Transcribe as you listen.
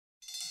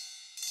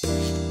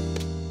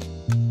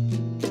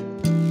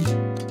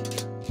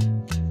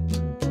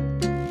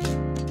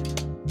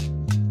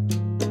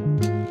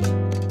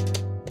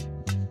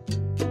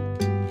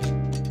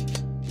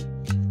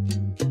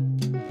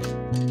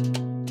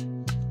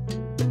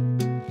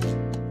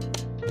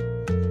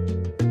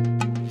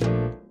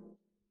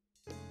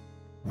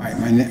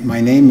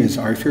My name is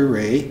Arthur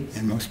Ray,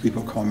 and most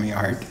people call me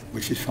Art,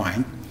 which is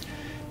fine.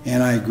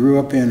 And I grew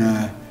up in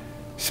a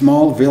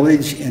small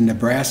village in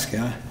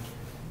Nebraska,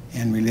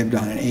 and we lived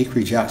on an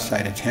acreage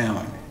outside of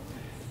town.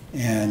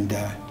 And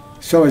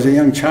so as a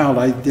young child,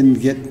 I didn't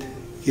get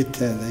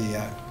to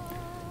the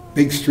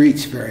big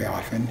streets very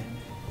often.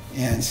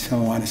 And so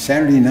on a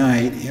Saturday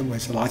night, it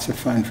was lots of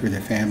fun for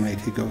the family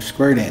to go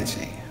square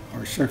dancing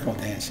or circle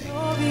dancing.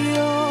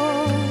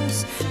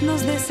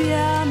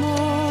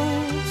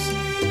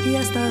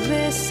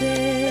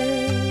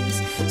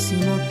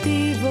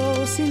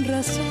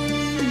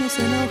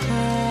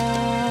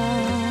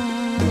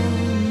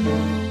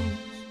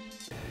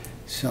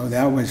 So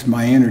that was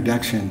my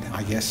introduction,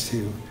 I guess,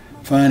 to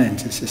fun and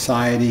to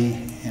society,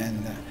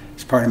 and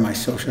it's part of my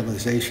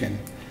socialization.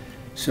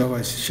 So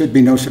it should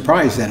be no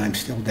surprise that I'm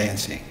still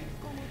dancing.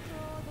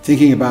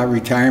 Thinking about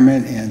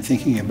retirement and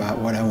thinking about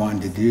what I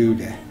wanted to do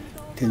to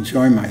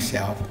enjoy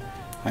myself,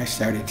 I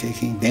started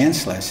taking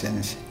dance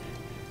lessons.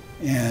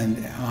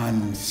 And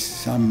on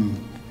some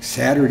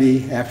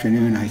Saturday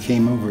afternoon, I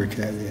came over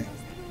to the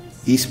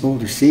East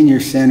Boulder Senior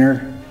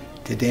Center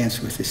to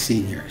dance with the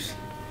seniors.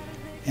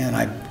 And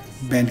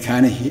I've been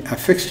kind of a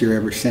fixture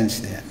ever since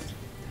then.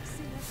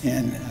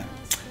 And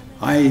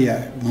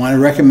I want to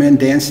recommend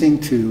dancing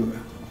to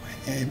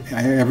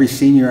every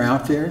senior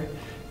out there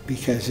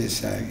because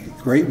it's a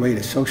great way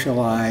to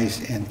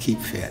socialize and keep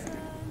fit.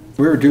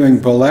 We're doing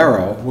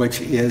Bolero,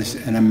 which is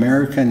an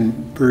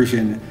American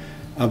version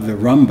of the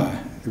rumba.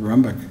 The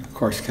rumba, of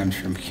course, comes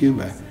from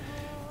Cuba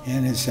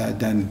and is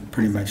done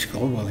pretty much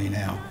globally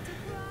now.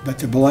 But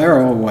the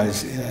Bolero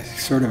was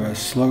sort of a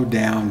slowed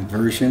down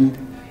version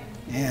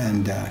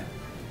and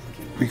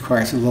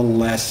requires a little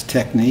less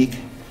technique,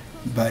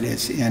 but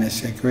it's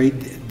a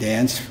great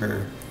dance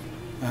for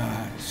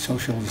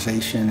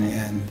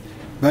socialization,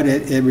 but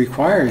it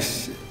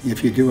requires,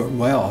 if you do it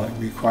well, it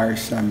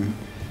requires some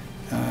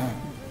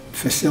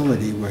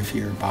facility with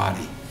your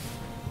body.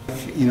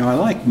 You know, I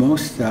like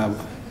most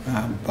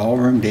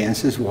ballroom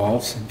dances,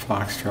 waltz and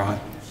foxtrot,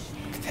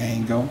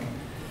 tango,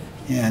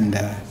 and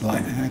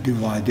I do a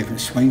lot of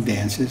different swing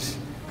dances,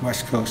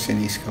 West Coast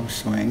and East Coast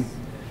swing,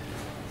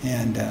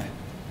 and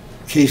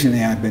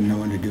occasionally I've been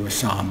known to do a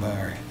samba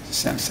or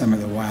some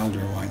of the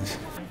wilder ones.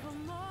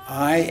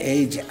 I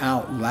age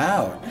out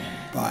loud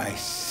by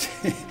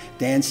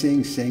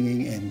dancing,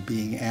 singing, and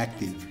being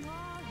active.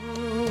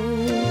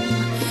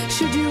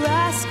 Should you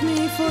ask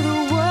me for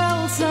the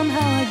world, somehow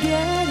I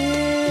get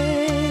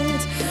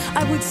it.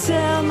 I would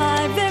sell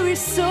my very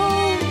soul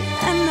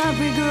and not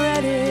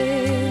regret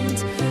it.